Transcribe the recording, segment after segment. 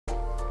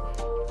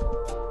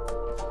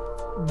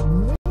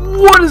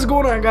What is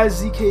going on,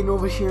 guys? ZK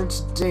Nova here, and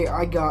today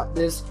I got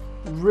this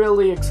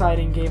really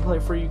exciting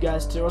gameplay for you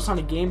guys to do. It's not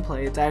a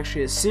gameplay, it's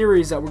actually a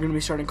series that we're going to be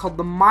starting called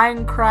the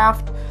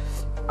Minecraft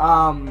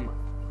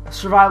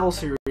Survival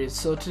Series.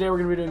 So today we're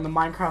going to be doing the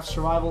Minecraft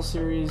Survival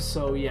Series.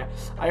 So yeah,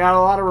 I got a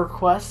lot of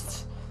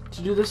requests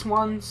to do this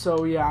one,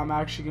 so yeah, I'm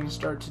actually going to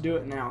start to do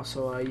it now.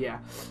 So yeah.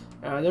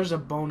 There's a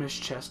bonus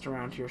chest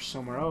around here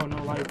somewhere. Oh,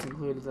 no lights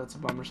included. That's a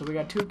bummer. So we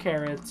got 2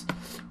 carrots,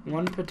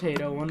 1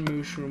 potato, 1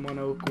 mushroom, 1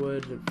 oak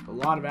wood, a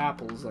lot of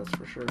apples, that's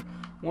for sure.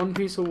 1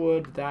 piece of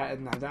wood, that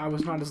and that. I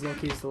was not as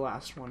lucky as the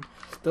last one.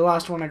 The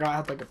last one I got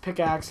had like a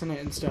pickaxe in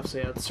it and stuff. So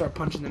yeah, let's start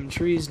punching them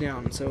trees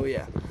down. So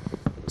yeah.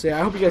 I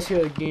hope you guys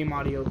hear the game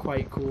audio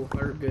quite cool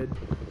or good.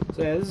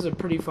 So yeah, this is a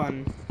pretty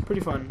fun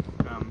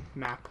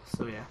map.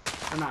 So yeah.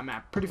 Or not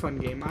map, pretty fun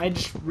game. I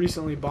just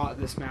recently bought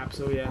this map,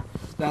 so yeah,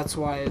 that's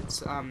why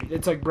it's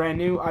like brand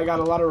new. I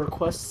got a lot of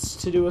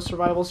requests to do a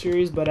survival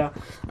series, but I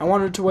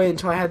wanted to wait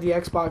until I had the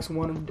Xbox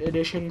One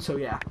edition, so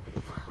yeah.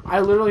 I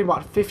literally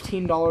bought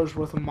 $15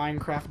 worth of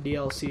Minecraft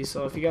DLC,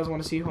 so if you guys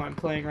want to see who I'm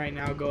playing right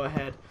now, go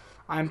ahead.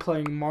 I'm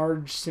playing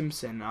Marge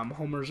Simpson,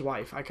 Homer's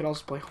wife. I could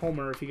also play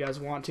Homer if you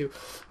guys want to.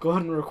 Go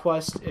ahead and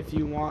request if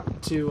you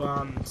want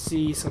to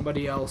see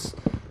somebody else.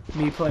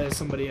 Me play as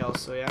somebody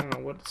else. So yeah, I don't know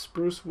what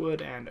spruce wood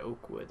and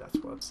oak wood. That's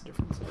what's the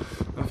difference.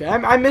 Okay,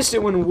 I missed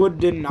it when wood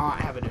did not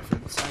have a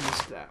difference. I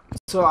missed that.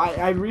 So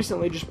I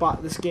recently just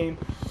bought this game.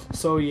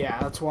 So yeah,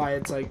 that's why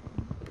it's like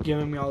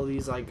giving me all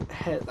these like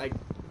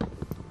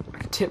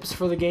tips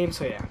for the game.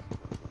 So yeah.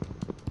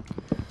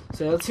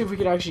 So let's see if we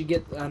could actually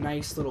get a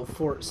nice little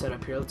fort set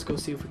up here. Let's go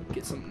see if we can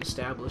get something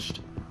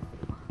established.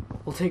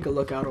 We'll take a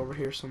look out over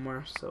here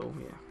somewhere. So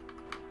yeah.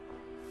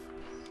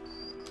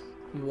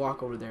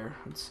 Walk over there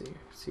and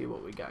see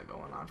what we got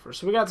going on first.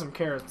 So we got some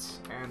carrots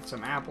and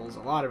some apples, a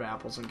lot of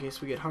apples in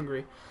case we get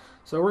hungry.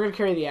 So we're gonna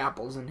carry the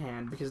apples in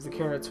hand because the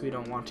carrots we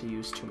don't want to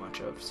use too much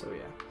of. So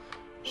yeah.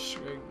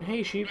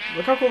 Hey sheep,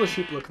 look how cool the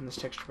sheep look in this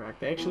texture pack.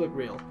 They actually look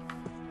real.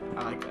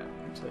 I like that.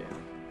 So yeah,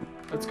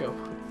 let's go.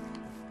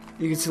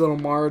 You can see little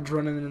Marge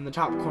running in the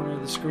top corner of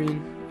the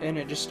screen, and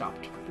it just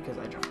stopped because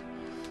I jumped.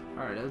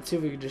 Alright, let's see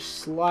if we can just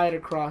slide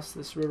across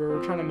this river.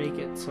 We're trying to make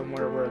it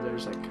somewhere where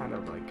there's like kind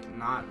of like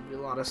not a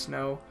lot of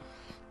snow,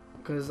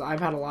 because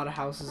I've had a lot of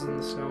houses in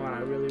the snow and I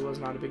really was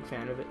not a big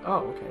fan of it.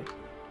 Oh, okay.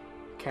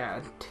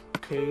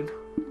 Cave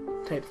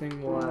type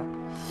thing. We'll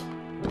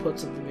put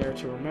something there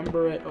to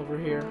remember it over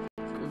here.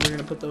 We're going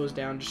to put those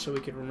down just so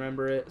we can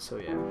remember it. So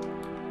yeah.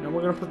 Now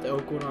we're going to put the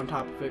oak wood on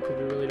top of it because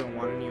we really don't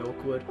want any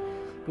oak wood.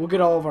 We'll get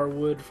all of our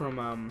wood from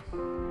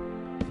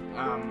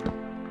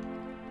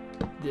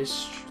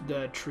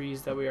the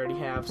trees that we already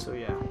have, so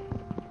yeah.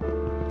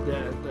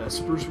 The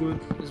spruce wood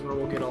is where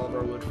we'll get all of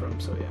our wood from,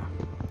 so yeah.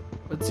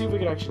 Let's see if we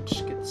can actually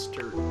just get this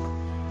dirt.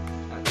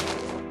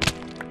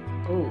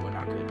 Oh,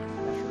 not good.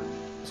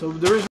 So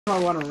the reason why I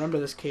want to remember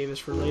this cave is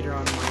for later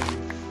on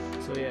mining.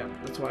 So yeah,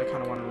 that's why I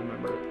kind of want to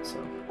remember it, so.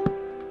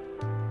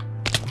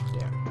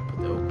 Yeah, put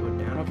the oak wood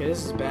down. Okay,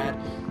 this is bad.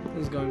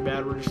 This is going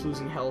bad. We're just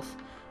losing health.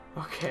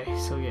 Okay,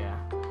 so yeah.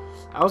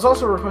 I was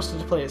also requested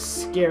to play a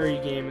scary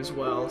game as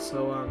well,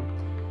 so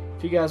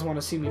if you guys want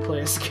to see me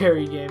play a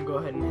scary game, go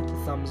ahead and hit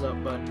the thumbs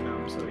up button.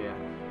 So yeah,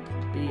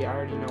 B, I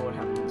already know what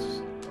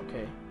happens.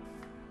 Okay.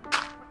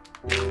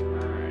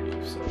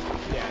 Alrighty, so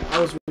yeah, I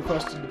was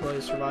requested to play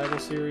a survival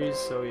series,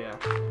 so yeah,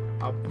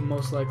 I'm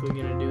most likely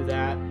gonna do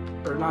that,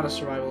 or not a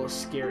survival, a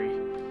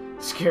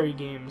scary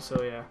game.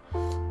 So yeah,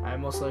 I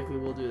most likely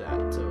will do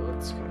that. So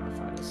let's kind of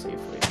find a safe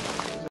way.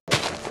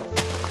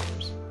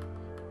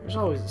 There's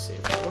always a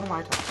safe way. What am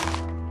I talking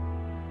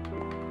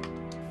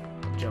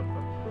about? Jump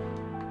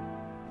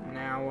up.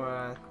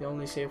 Now, the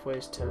only safe way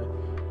is to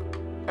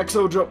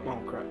exo jump.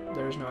 Oh crap,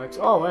 there's no exo.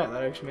 Oh yeah,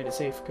 that actually made it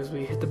safe because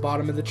we hit the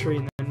bottom of the tree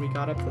and then we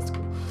got up. That's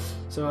cool.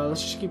 So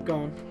let's just keep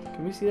going.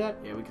 Can we see that?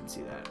 Yeah, we can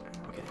see that.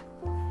 Okay.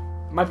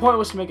 My point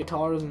was to make it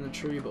taller than the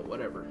tree, but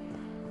whatever.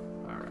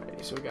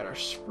 Alrighty, so we got our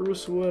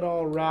spruce wood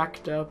all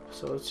racked up.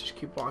 So let's just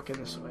keep walking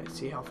this way.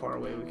 See how far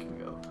away we can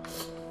go.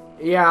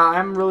 Yeah,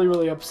 I'm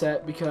really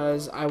upset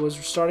because I was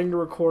starting to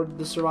record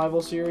the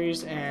survival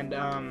series and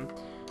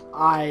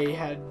I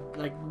had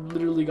like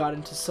literally got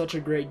into such a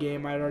great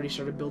game. I had already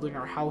started building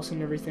our house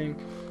and everything,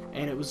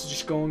 and it was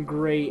just going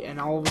great, and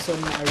all of a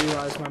sudden I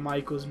realized my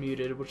mic was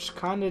muted, which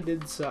kind of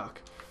did suck.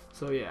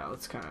 So yeah,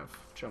 let's kind of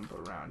jump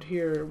around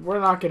here.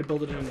 We're not going to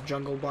build it in a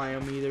jungle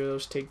biome either.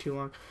 Those take too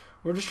long.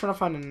 We're just trying to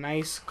find a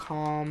nice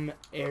calm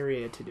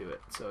area to do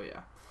it. So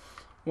yeah.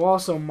 We'll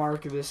also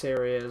mark this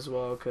area as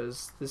well,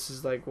 because this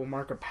is like, we'll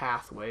mark a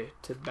pathway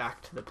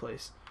back to the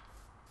place.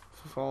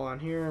 So fall on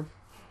here.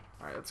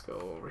 Alright, let's go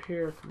over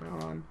here. Come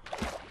on.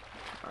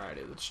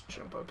 Alrighty, let's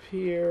jump up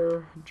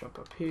here. Jump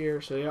up here.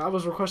 So yeah, I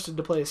was requested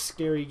to play a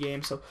scary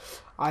game, so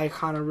I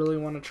kind of really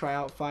want to try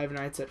out Five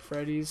Nights at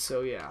Freddy's.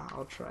 So yeah,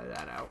 I'll try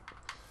that out.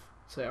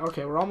 So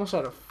okay, we're almost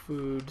out of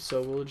food,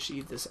 so we'll just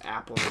eat this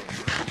apple.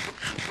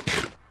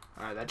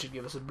 Alright, that should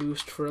give us a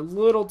boost for a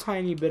little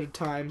tiny bit of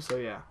time, so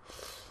yeah.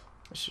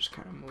 Let's just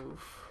kind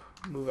of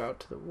move out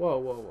to the... Whoa,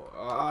 whoa, whoa.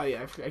 Oh,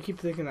 yeah, I keep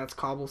thinking that's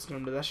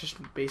cobblestone, but that's just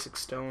basic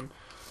stone.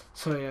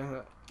 So,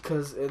 yeah,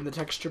 because in the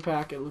texture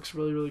pack, it looks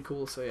really, really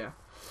cool, so, yeah.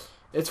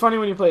 It's funny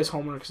when you play as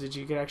Homer, because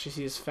you can actually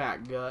see his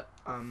fat gut.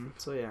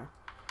 So, yeah.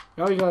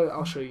 Now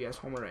I'll show you guys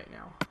Homer right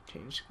now.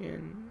 Change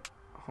skin.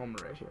 Homer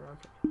right here,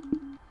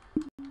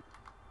 okay.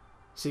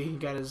 See, he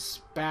got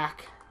his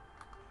back,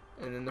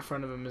 and then the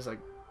front of him is like...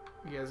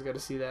 You guys got to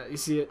see that. You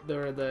see it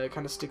there, the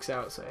kind of sticks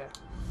out, so, yeah.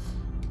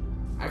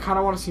 I kind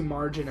of want to see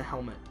Marge in a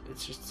helmet.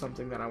 It's just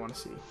something that I want to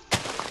see.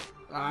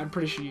 I'm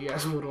pretty sure you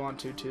guys would want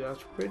to, too.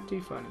 That's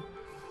pretty funny.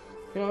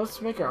 You know,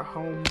 let's make our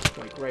home,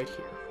 like, right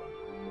here.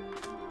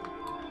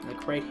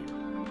 Like, right here.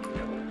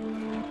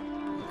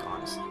 Like,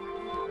 honestly.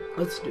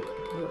 Let's do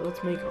it.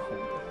 Let's make a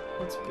home.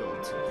 Let's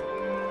build something.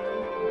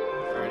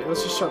 Alright,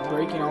 let's just start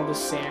breaking all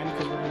this sand,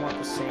 because we're going to want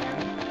the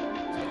sand.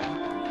 So,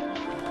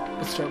 yeah.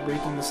 Let's start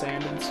breaking the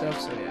sand and stuff,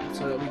 so, yeah.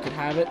 So that we could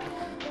have it.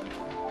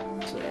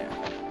 So, yeah.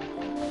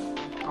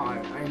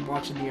 I am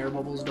watching the air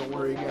bubbles, don't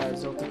worry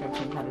guys, don't think I'm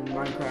some kind of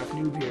Minecraft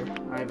noob here.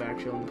 I've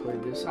actually only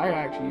played this. I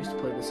actually used to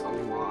play this a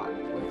lot.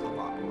 Like, a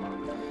lot.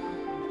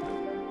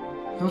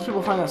 Most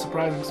people find that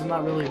surprising because I'm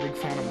not really a big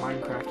fan of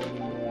Minecraft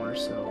anymore,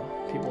 so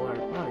people are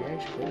like, wow, you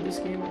actually played this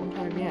game at one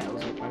time? Yeah, it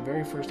was like my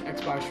very first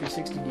Xbox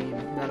 360 game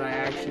that I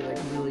actually like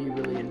really,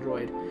 really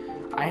enjoyed.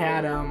 I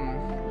had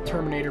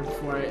Terminator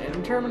before,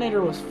 and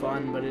Terminator was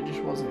fun, but it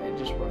just wasn't that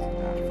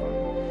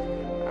fun.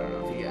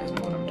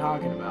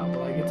 Talking about, but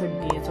like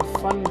it's a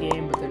fun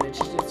game, but then it's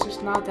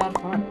just not that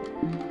fun.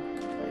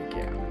 Like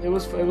yeah, it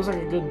was like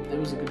a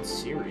good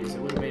series. It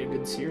would have made a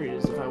good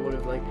series if I would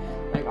have like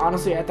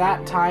honestly at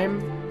that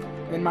time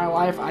in my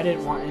life I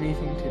didn't want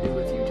anything to do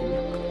with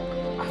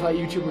YouTube. I thought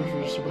YouTubers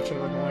were just a bunch of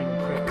annoying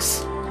pricks.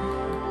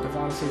 That's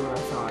honestly what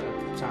I thought at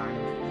the time.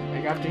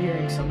 Like after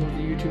hearing some of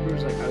the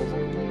YouTubers, like I was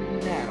like,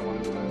 nah, I don't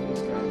want to play with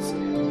these guys. So,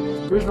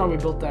 yeah. The reason why we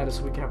built that is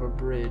so we could have a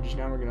bridge.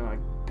 Now we're gonna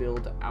like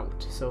build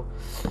out. So.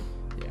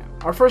 Yeah,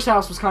 our first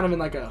house was kind of in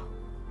like a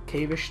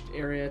cave-ish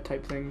area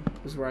type thing.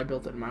 This is where I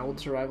built it in my old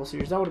survival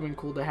series. That would have been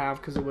cool to have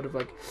because it would have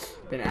like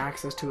been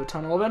access to a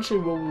tunnel. Eventually,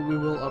 we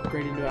will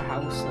upgrade into a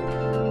house.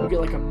 Like, we'll get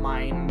like a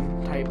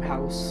mine type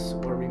house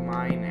where we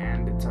mine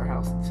and it's our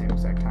house at the same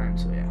exact time.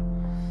 So yeah,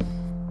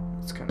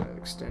 let's kind of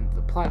extend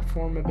the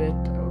platform a bit.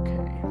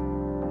 Okay,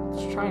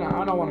 let's try not.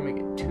 I don't want to make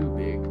it too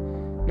big,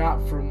 not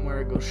from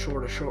where it goes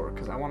shore to shore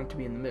because I want it to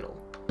be in the middle.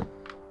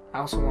 I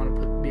also want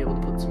to be able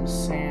to put some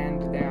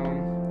sand down.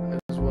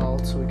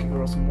 So we can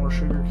grow some more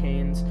sugar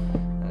canes,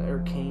 or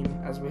cane,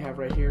 as we have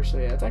right here. So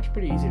yeah, it's actually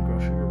pretty easy to grow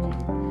sugar cane.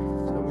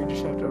 So we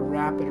just have to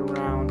wrap it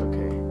around.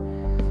 Okay.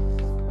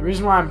 The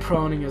reason why I'm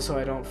proning is so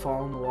I don't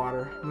fall in the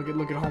water. Look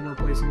at Homer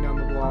placing down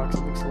the blocks.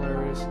 It looks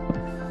hilarious.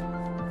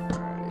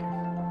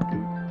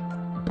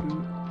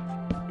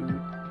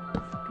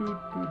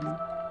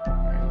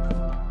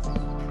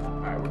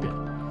 Alright, we're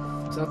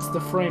good. So that's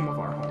the frame of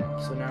our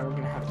home. So now we're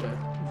gonna have to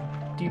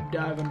deep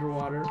dive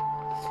underwater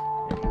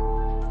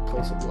and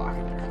place a block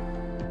in there.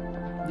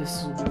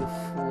 This will be the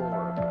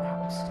floor of the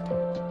house.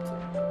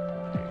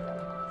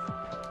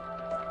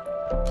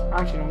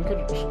 Actually, no, we could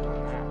have just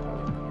done that.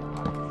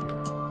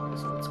 Okay,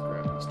 so let's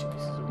grab these two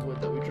pieces of wood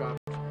that we dropped.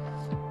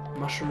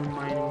 Mushroom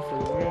mining for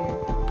the win.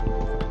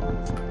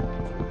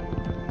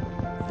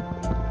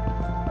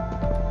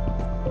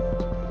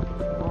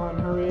 Come on,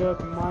 hurry up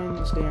and mine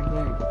this damn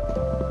thing.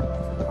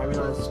 I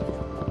realize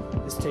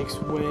this takes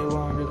way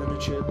longer than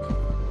it should.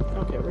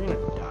 Okay, we're gonna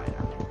die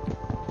down here.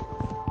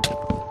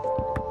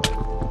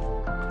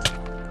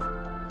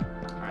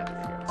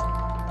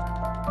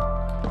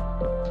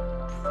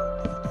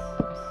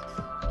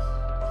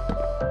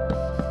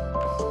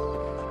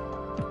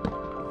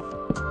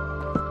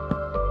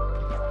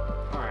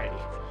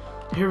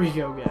 Here we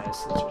go,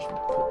 guys. Let's just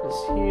put this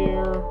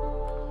here.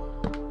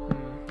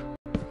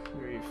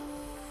 3,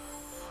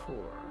 4.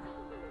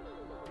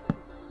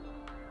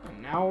 And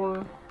now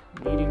we're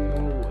needing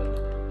more wood.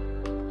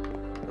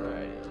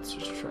 Alright, let's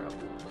just travel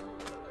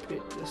a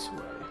bit this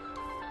way.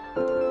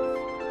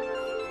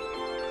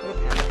 What a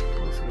panda.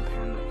 It looks like a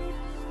panda.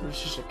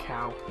 It's just a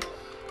cow.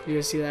 You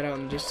guys see that out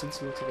in the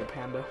distance? It looks like a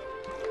panda.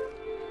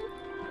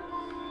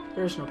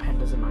 There's no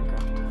pandas in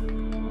Minecraft.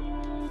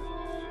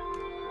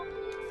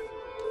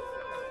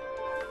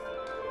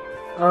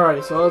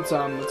 Alright, so let's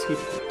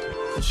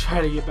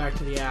try to get back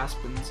to the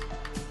aspens.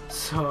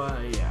 So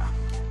yeah.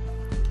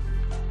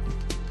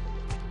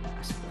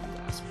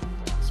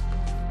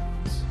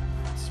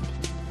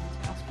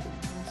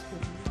 Aspens.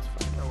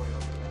 Let's find our way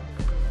over there.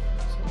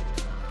 So,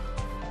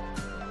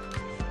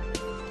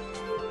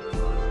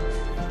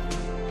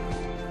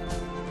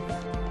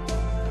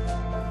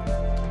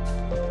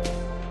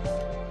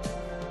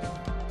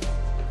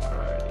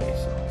 alrighty,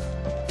 so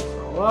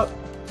roll up.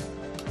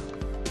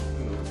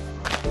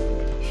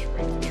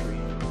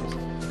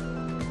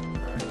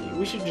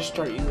 We should just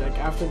start using, like,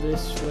 after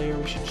this layer,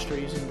 we should start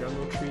using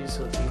jungle trees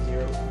so it's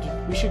easier.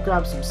 We should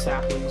grab some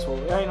saplings. Well,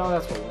 I know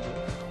that's what we'll do.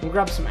 We'll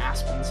grab some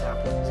aspen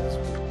saplings as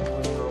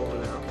when we're over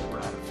there. Okay, we're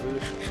out of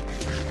food.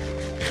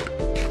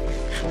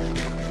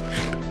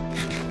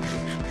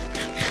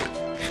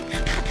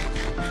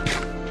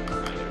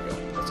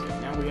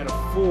 got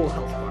a full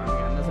health bar. We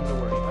got nothing to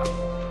worry about.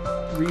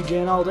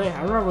 Regen all day.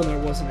 I remember when there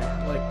wasn't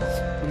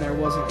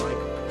like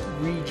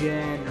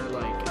regen or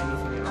like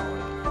anything at all.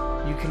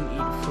 Like, you can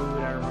eat food.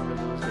 I remember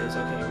those days.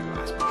 Okay,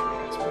 aspen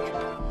tree.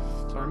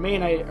 So our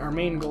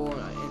main goal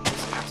in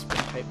this aspen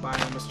type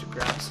biome is to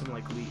grab some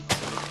like leaves.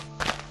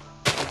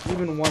 Like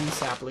even one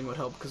sapling would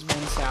help, because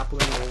one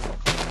sapling will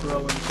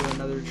grow into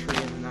another tree,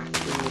 and then that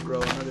tree will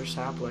grow another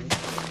sapling.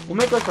 We'll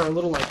make like our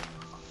little like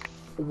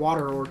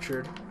water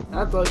orchard.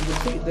 That like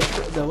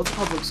the what's it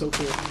called looks so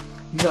cool.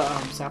 The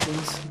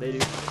saplings they do.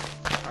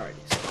 Alrighty,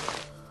 so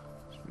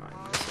just mine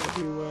this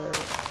everywhere.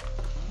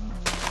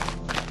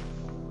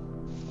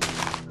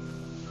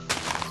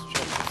 Let's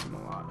try to get some a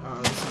lot.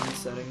 Oh, the sun's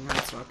setting.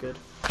 That's not good.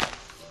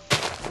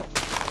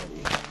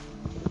 Alrighty.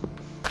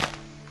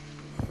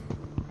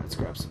 Let's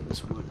grab some of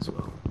this wood as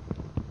well,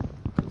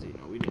 because you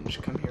know we didn't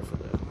just come here for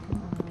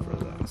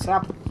the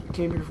sapling. We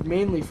came here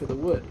mainly for the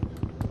wood.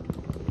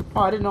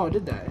 Oh, I didn't know I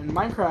did that. In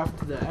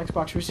Minecraft, the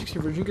Xbox 360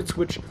 version, you could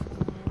switch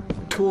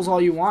tools all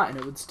you want and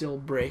it would still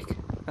break.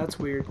 That's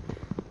weird.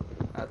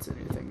 That's a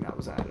new thing that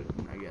was added,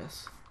 I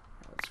guess.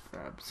 Let's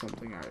grab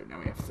something. Alright, now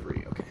we have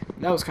 3. Okay.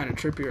 That was kind of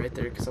trippy right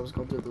there because I was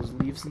going through those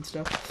leaves and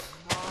stuff.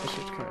 I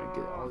should kind of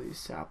get all these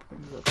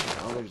saplings up here.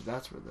 Oh,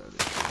 that's where the other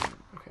tree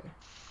went. Okay.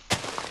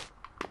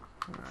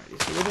 Alrighty,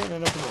 so we didn't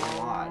end up with a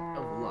lot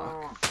of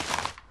luck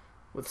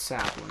with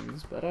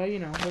saplings, but you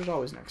know, there's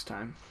always next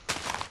time.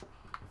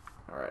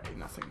 Alrighty,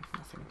 nothing.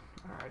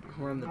 Alrighty,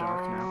 we're in the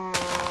dark now.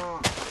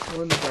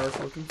 We're in the dark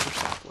looking for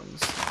saplings.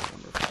 That's a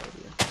wonderful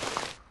idea.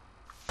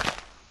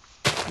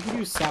 You can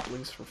use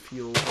saplings for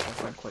fuel, which I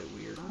find quite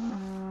weird.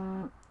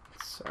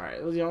 Alright,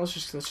 you know, let's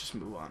just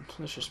move on.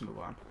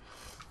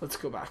 Let's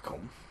go back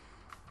home.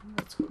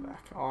 Let's go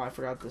back. Oh, I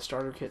forgot the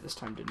starter kit this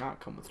time did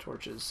not come with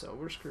torches, so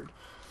we're screwed.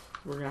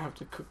 We're gonna have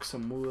to cook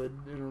some wood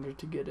in order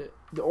to get it.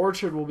 The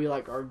orchard will be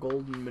like our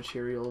golden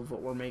material of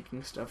what we're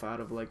making stuff out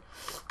of. Like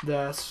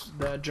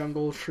the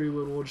jungle tree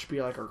wood will just be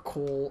like our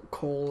coal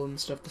and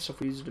stuff. The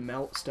stuff we use to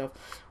melt stuff.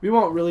 We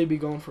won't really be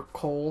going for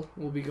coal.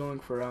 We'll be going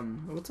for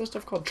what's that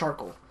stuff called?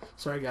 Charcoal.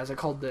 Sorry guys, I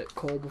called it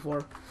coal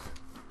before.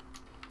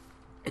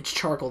 It's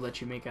charcoal that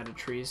you make out of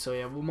trees. So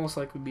yeah, we'll most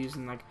likely be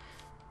using like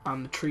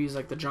the trees,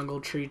 like the jungle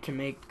tree, to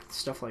make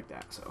stuff like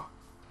that. So.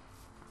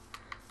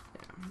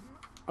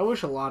 I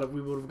wish we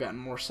would have gotten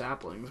more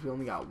saplings. We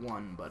only got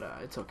 1, but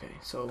it's okay.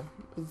 So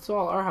it's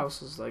all, our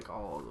house is like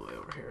all the way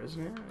over here,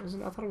 isn't it?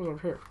 I thought it was over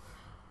here.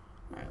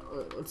 Alright,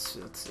 let's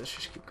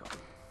just keep going.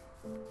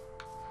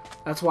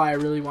 That's why I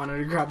really wanted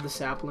to grab the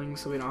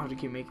saplings, so we don't have to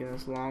keep making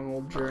this long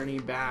old journey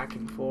back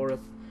and forth,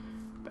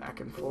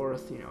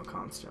 you know,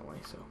 constantly.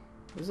 So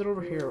is it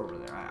over here or over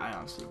there? I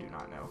honestly do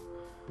not know.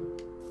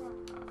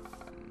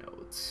 No,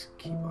 let's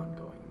keep on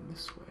going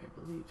this way. I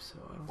believe so.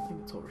 I don't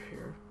think it's over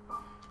here.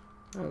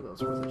 Oh, that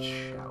was worth a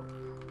shout.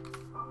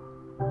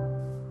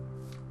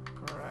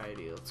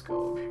 Alrighty, let's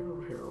go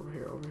over here.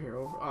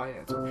 Oh,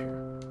 yeah, it's over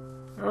here.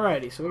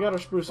 Alrighty, so we got our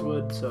spruce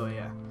wood, so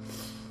yeah.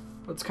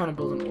 Let's kind of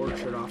build an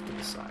orchard off to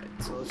the side.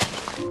 So let's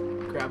just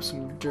grab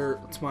some dirt.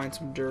 Let's mine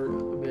some dirt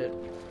a bit.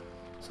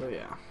 So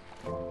yeah.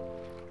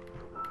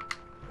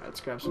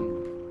 Let's grab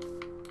some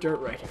dirt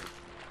right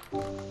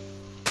here.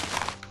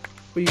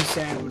 We use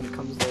sand when it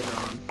comes later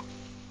on.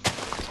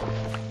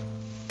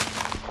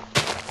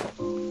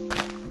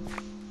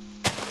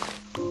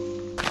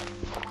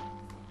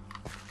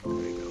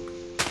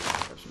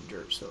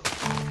 So,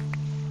 yeah.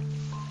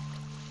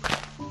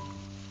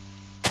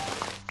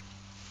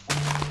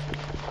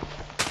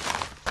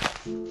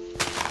 So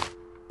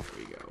there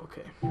we go.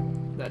 Okay,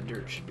 that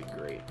dirt should be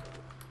great.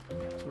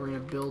 So we're gonna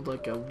build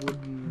like a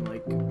wooden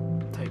like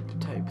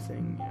type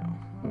thing, you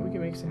know. We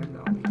can make sand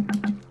now.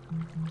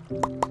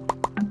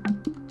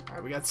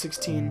 Alright, we got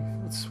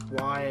 16. Let's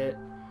Y it.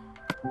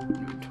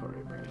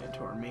 Inventory, bring it into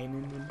our main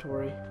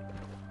inventory.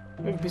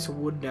 We have a piece of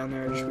wood down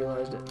there, I just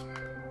realized it.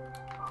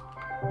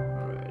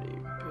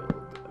 Alrighty,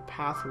 build a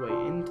pathway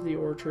into the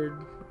orchard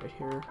right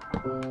here.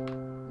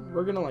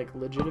 We're gonna like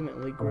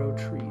legitimately grow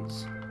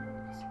trees.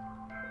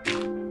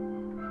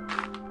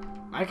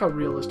 I like how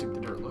realistic the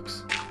dirt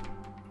looks.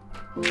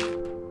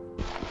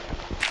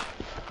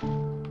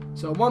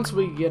 So once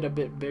we get a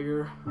bit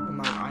bigger on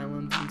like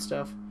islands and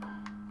stuff,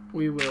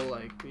 we will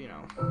like, you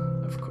know,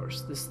 of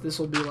course, this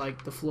will be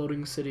like the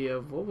floating city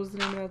of, what was the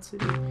name of that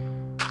city?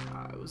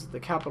 It was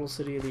the capital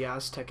city of the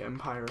Aztec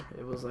Empire.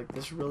 It was like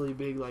this really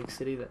big like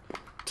city that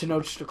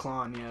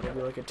Tenochtitlan. Yeah, it'll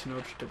be like a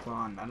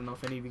Tenochtitlan. I don't know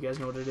if any of you guys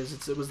know what it is.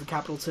 It was the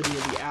capital city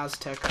of the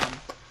Aztec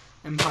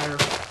Empire.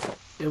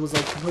 It was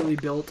like completely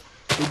built.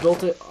 They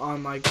built it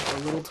on like a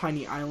little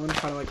tiny island,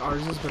 kind of like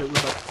ours is, but it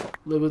was like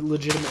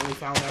legitimately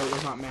found out it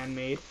was not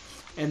man-made,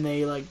 and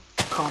they like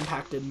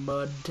compacted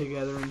mud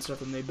together and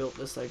stuff, and they built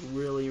this like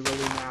really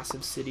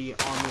massive city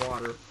on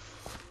water.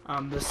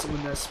 When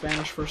the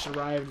Spanish first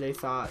arrived, they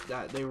thought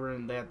that they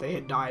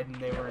had died and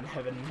they were in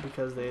heaven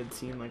because they had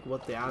seen like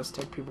what the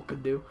Aztec people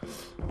could do.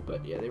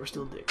 But yeah, they were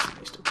still dicks and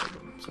they still killed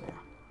them. So yeah.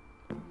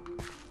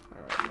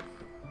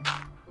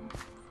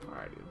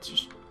 Alright, let's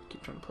just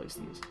keep trying to place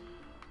these.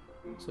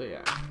 So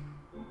yeah.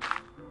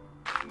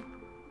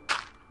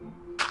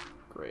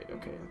 great.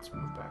 Okay, let's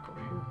move back over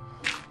here.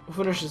 We'll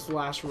finish this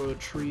last row of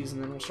trees,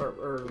 and then we'll start,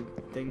 or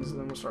things, and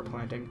then we'll start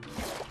planting.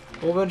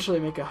 We'll eventually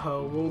make a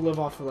hoe. We'll live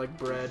off of like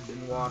bread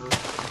and water.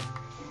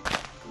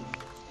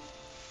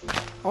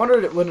 I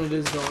wonder when it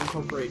is they'll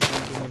incorporate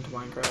drinking into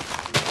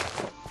Minecraft.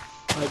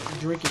 Like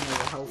drinking as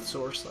a health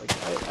source. Like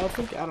I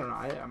think, I don't know.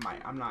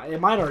 I'm not.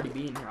 It might already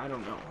be in here. I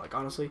don't know. Like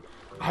honestly,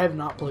 I have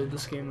not played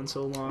this game in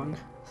so long.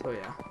 So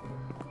yeah,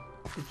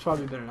 it's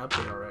probably been an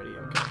update already.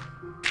 Okay.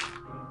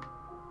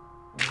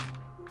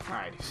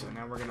 Alright, so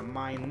now we're gonna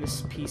mine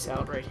this piece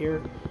out right here,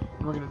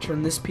 and we're gonna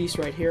turn this piece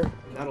right here.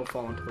 That'll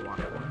fall into the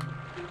water.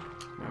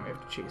 Now we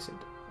have to chase it.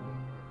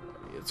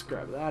 Let's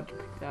grab that,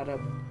 pick that up.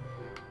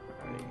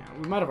 Alrighty, now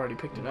we might have already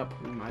picked it up.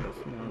 We might have.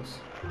 Who knows?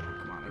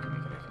 Come on, I can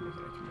make it. I can make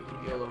it. I can make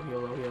it. Yellow,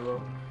 yellow, yellow.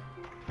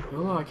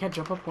 Yellow. I can't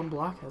jump up one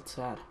block. That's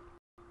sad.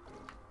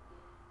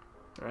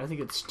 Alright, I think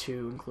it's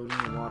 2, including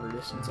the water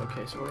distance.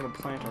 Okay, so we're gonna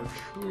plant our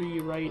tree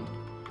right.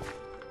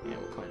 Yeah,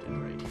 we'll plant it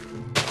right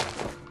here.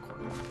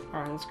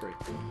 Alright, that's great.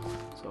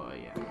 So,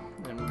 yeah,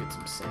 then we'll get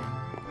some sand.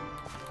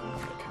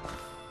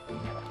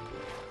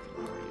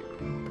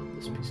 Put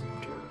this piece of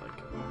dirt,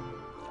 like,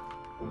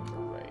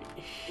 right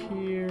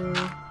here.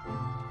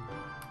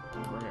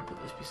 We're gonna put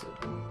this piece of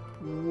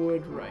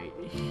wood right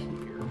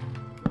here.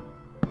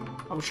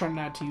 I was trying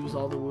not to use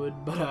all the wood,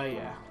 but,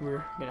 yeah,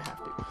 we're gonna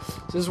have to.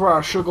 So this is where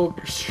our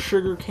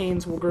sugar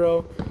canes will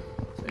grow.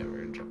 So, yeah, we're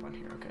gonna jump on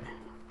here, okay.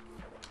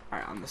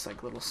 Alright, on this,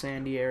 like, little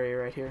sandy area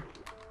right here.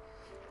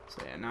 So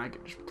yeah, now I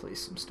can just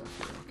place some stuff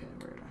here. Okay,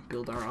 we're gonna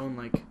build our own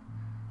like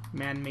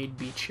man-made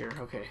beach here.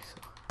 Okay,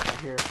 so right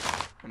here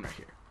and right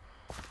here.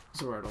 This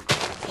is where it'll go.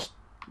 Just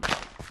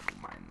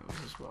mine those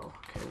as well.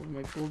 Okay,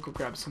 we'll go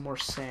grab some more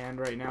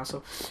sand right now.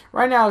 So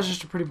right now it's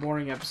just a pretty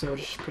boring episode.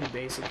 It's just pretty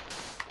basic.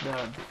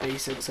 The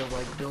basics of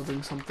like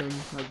building something,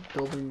 like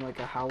building like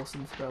a house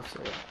and stuff.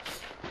 So yeah.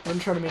 I'm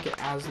trying to make it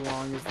as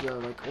long as the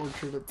like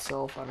orchard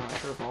itself. I'm not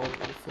sure if all of it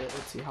will fit.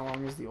 Let's see, how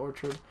long is the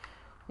orchard?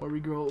 Where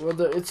we grow,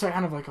 well, it's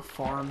kind of like a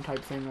farm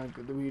type thing. Like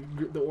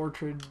the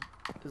orchard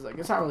is like,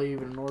 it's not really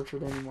even an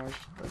orchard anymore. It's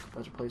just like a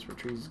bunch of place where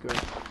trees grow.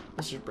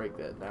 Let's just break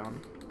that down.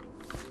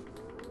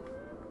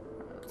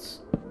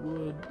 That's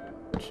wood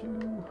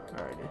 2.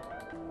 Alrighty,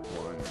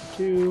 1,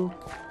 2.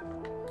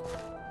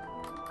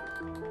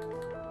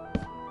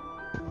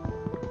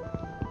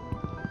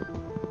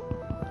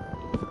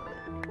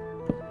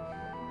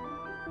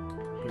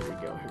 Here we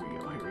go. Here we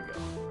go. Here we go.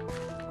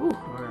 Ooh,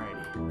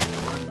 alrighty.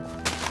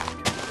 1.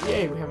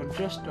 Yay, we haven't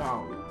just,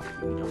 oh,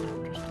 we don't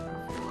have just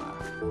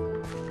enough.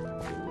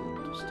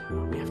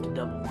 We have to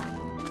double one.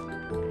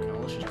 Okay, no,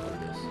 let's just do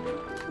this.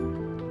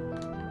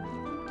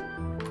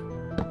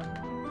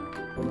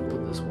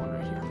 Put this one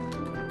right here.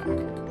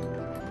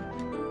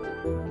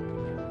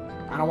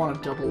 I don't want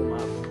to double them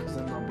up, because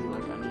then they'll be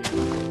like uneven.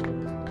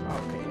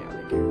 Okay, yeah,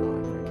 they can't go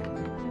in there, can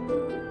they?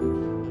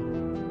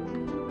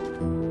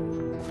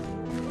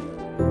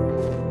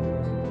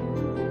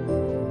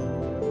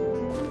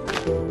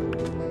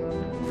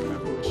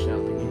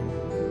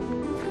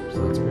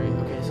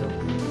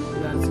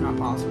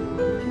 Possible.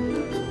 So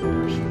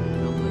we're just going to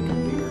build like a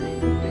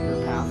bigger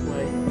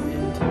pathway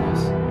into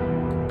this,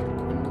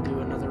 and we'll do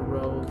another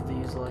row of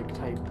these like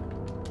type.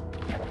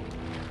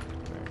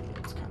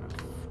 It's kind of.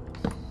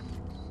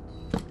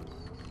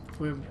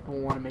 We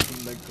want to make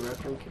them like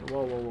directly.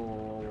 Whoa, whoa, whoa,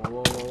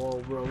 whoa,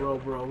 whoa,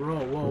 whoa,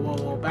 whoa, whoa,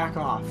 whoa, back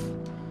off,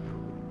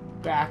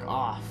 back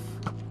off.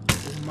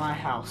 This is my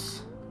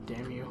house.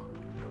 Damn you.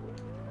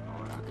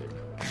 Oh, not good.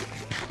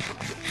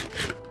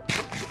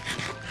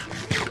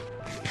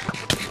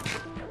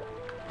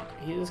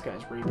 This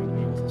guy's raping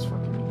me with his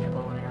fucking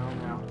bow and arrow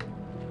now.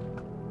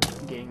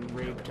 I'm getting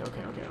raped.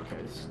 Okay.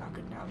 This is not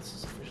good now. This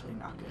is officially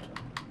not good.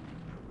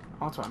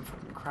 Also, I'm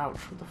fucking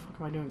crouched. What the fuck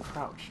am I doing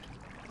crouched?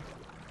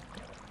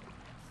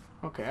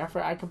 Okay,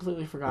 I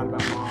completely forgot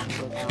about mobs,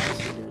 but now this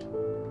is good.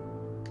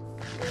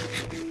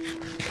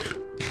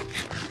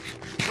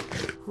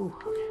 Whew,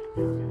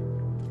 okay.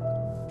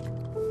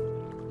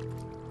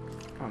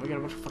 Oh, we got a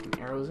bunch of fucking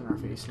arrows in our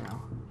face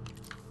now.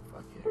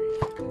 Fuck yeah,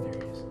 there he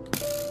is.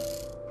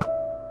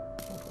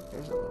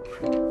 There's a little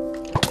prick. You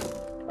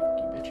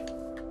bitch.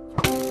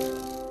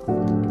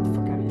 Get the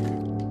fuck out of here.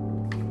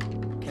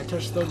 Can't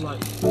touch the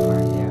light.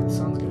 Alright, yeah, the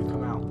sun's gonna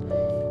come out.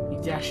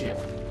 Eat that shit.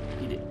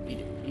 Eat it.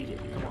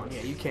 Come on,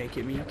 yeah, you can't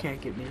get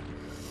me.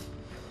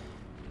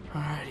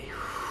 Alrighty.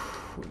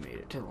 We made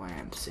it to the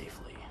land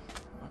safely.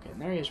 Okay, and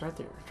there he is right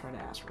there, trying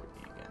to ask for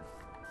me again.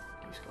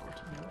 You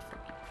skeleton,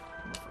 motherfucker.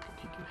 I'm gonna fucking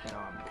take your head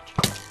on, bitch.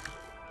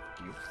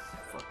 You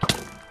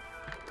fucking.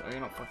 Oh, you're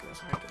not fucking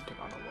this. I have to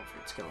take on a wolf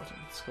skeleton.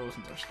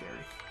 Skeletons are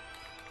scary.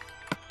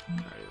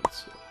 Alright,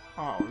 let's see.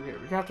 Oh,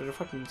 we have to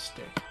fucking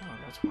stick. Oh,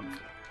 that's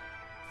wonderful.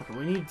 Okay,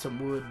 we need some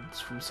wood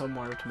from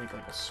somewhere to make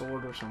like a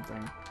sword or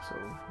something. So,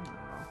 I don't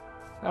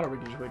know. Or we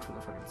can just wait for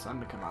the fucking sun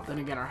to come out. Then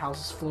again, our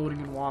house is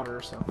floating in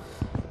water, so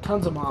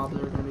tons of mobs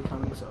are going to be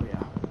coming, so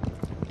yeah.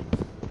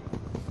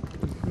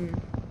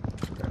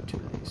 Grab 2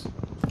 of these.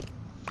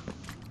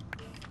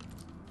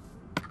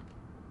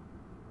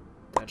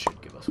 That should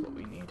give us what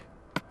we need.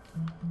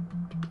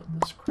 To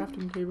build this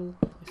crafting table.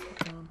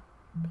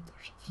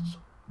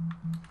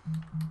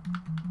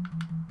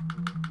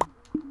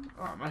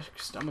 Oh, my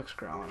stomach's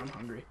growling. I'm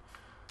hungry.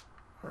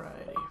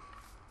 Alrighty.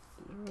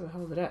 Where the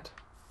hell is it at?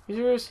 You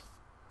serious?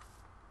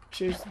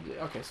 Cheers.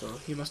 Okay, so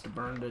he must have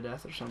burned to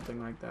death or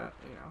something like that,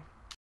 you know.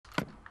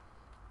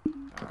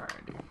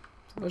 Alrighty.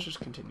 So let's just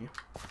continue.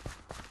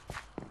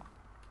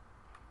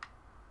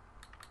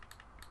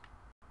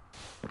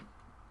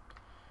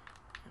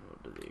 And we'll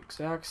do the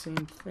exact same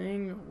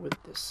thing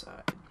with this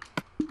side.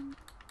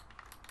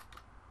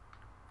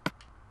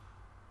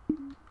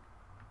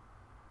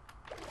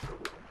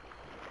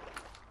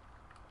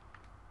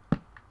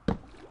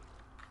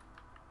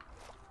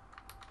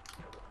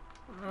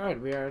 Alright,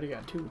 we already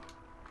got 2.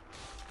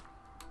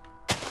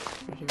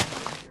 Right here,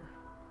 right here.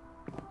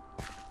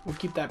 We'll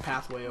keep that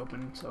pathway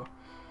open, so,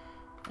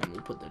 and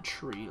we'll put the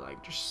tree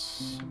like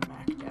just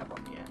smack dab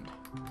on the end.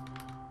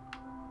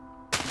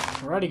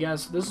 Alrighty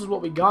guys, so this is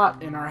what we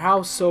got in our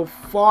house so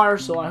far,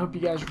 so I hope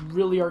you guys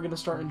really are going to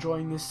start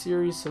enjoying this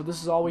series. So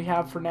this is all we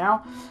have for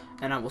now,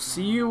 and I will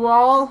see you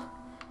all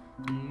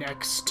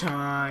next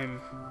time.